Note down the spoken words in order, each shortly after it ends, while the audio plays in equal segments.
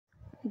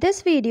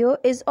This video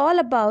is all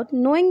about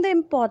knowing the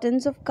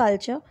importance of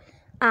culture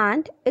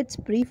and its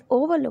brief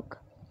overlook.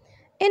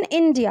 In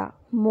India,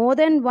 more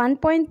than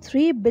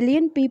 1.3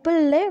 billion people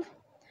live.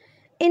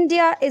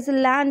 India is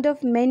a land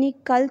of many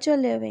culture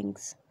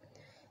livings.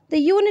 The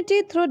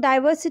unity through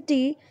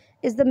diversity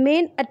is the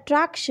main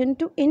attraction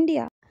to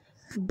India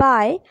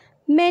by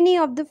many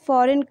of the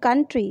foreign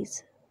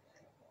countries.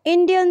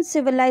 Indian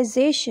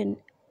civilization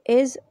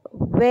is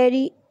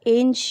very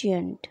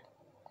ancient.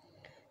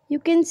 You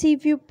can see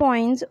few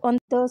points on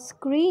the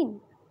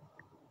screen.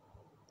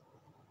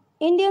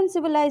 Indian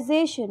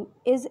civilization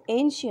is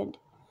ancient.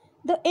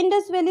 The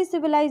Indus Valley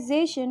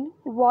civilization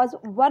was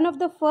one of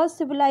the first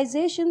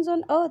civilizations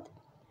on earth.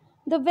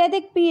 The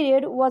Vedic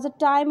period was a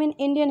time in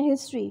Indian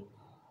history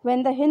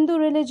when the Hindu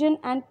religion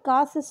and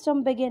caste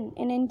system began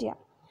in India.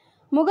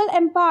 Mughal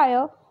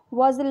Empire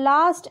was the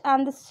last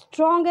and the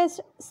strongest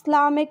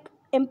Islamic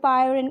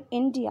empire in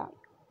India.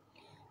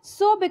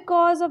 So,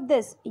 because of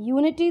this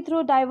unity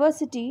through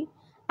diversity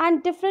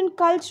and different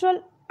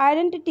cultural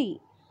identity,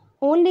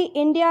 only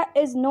India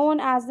is known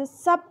as the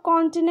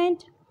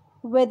subcontinent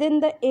within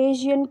the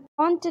Asian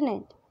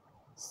continent.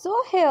 So,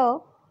 here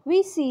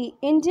we see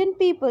Indian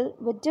people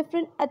with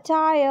different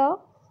attire,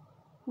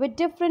 with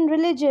different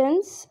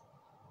religions,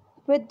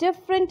 with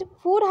different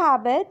food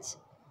habits,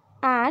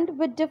 and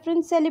with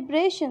different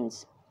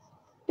celebrations.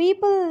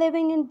 People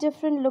living in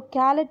different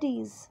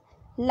localities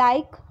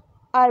like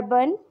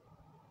urban,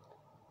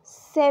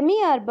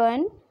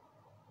 semi-urban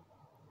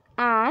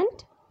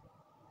and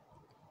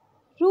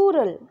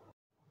rural.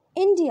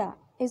 India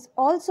is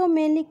also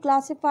mainly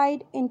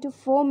classified into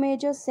four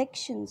major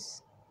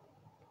sections,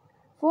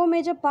 four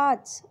major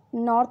parts: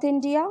 North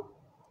India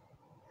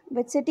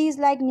with cities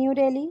like New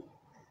Delhi,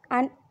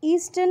 and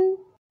Eastern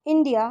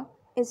India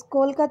is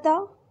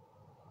Kolkata,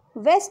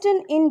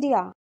 Western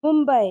India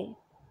Mumbai,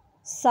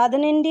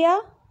 Southern India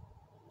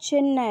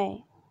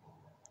Chennai.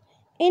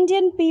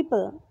 Indian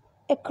people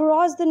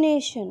across the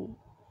nation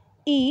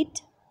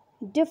eat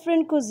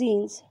different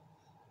cuisines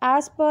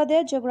as per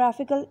their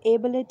geographical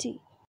ability.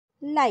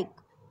 Like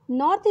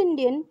North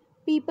Indian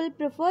people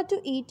prefer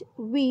to eat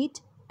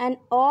wheat and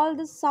all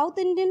the South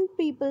Indian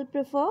people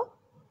prefer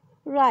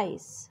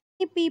rice.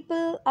 Many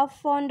people are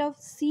fond of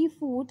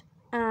seafood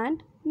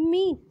and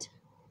meat,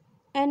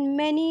 and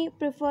many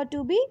prefer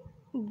to be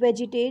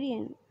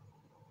vegetarian.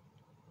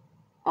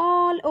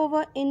 All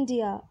over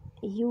India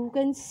you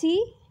can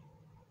see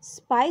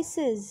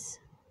spices,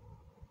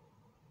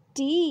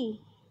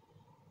 tea,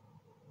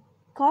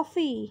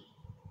 coffee.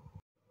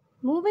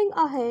 Moving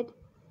ahead,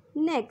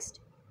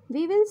 next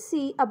we will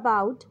see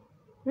about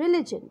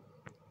religion.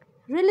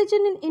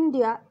 Religion in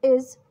India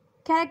is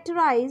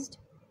characterized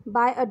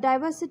by a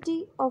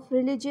diversity of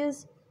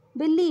religious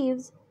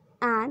beliefs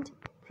and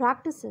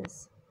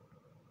practices.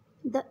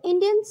 The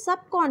Indian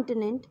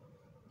subcontinent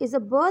is a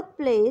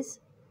birthplace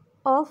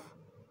of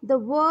the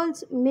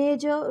world's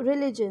major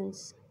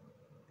religions: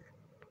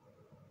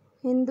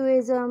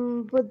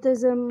 Hinduism,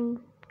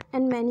 Buddhism,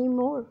 and many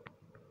more.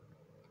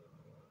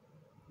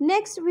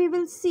 Next, we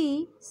will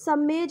see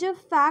some major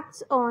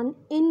facts on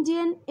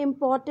Indian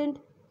important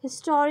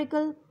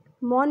historical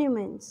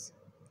monuments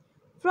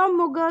from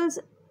Mughals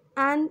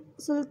and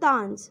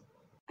Sultans.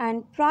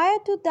 And prior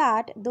to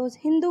that, those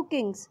Hindu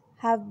kings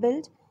have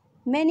built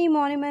many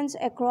monuments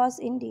across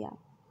India.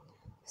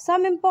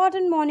 Some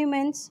important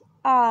monuments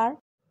are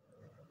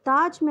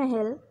Taj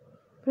Mahal,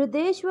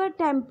 Brideshwar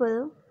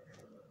Temple,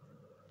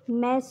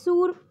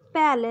 Mysore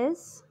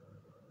Palace,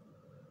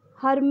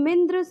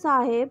 Harmindra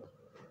Sahib,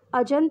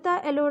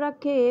 Ajanta Ellora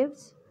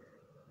Caves,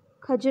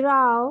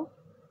 Khajuraho,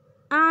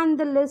 and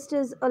the list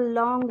is a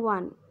long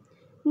one.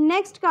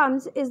 Next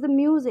comes is the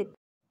music.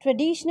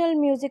 Traditional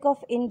music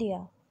of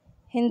India,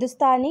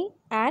 Hindustani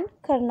and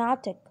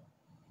Carnatic.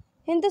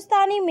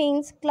 Hindustani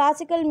means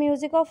classical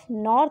music of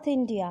North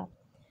India.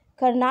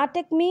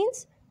 Carnatic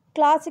means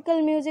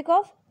classical music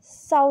of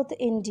South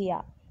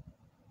India.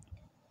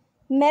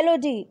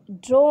 Melody,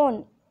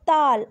 drone,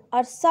 tal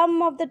are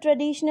some of the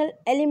traditional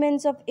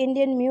elements of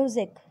Indian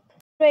music.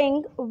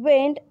 String,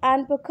 wind,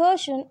 and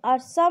percussion are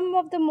some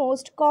of the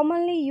most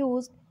commonly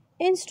used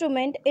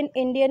instruments in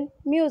Indian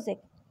music.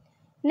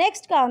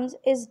 Next comes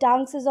is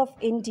dances of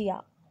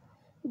India.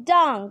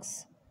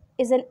 Dance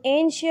is an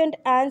ancient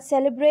and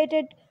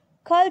celebrated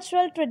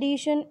cultural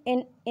tradition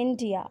in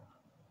India.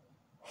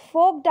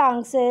 Folk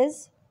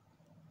dances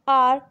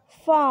are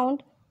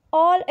found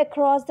all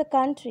across the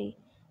country,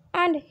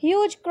 and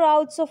huge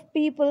crowds of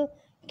people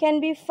can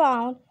be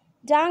found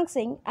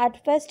dancing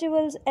at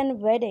festivals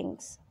and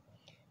weddings.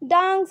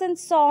 Dance and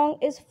song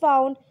is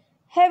found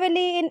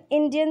heavily in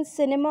Indian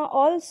cinema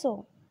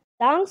also.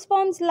 Dance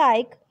forms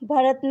like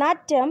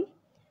Bharatnatyam,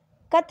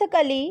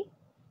 Kathakali,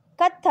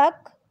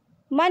 Kathak,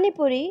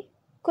 Manipuri,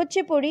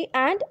 Kuchipudi,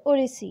 and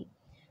Odissi.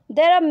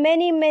 There are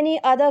many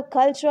other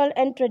cultural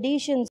and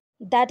traditions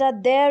that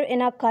are there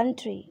in our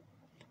country,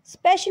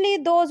 especially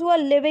those who are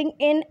living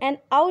in and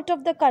out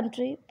of the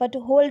country but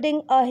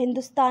holding a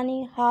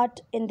Hindustani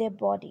heart in their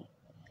body.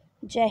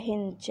 Jai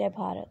Hind, Jai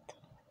Bharat.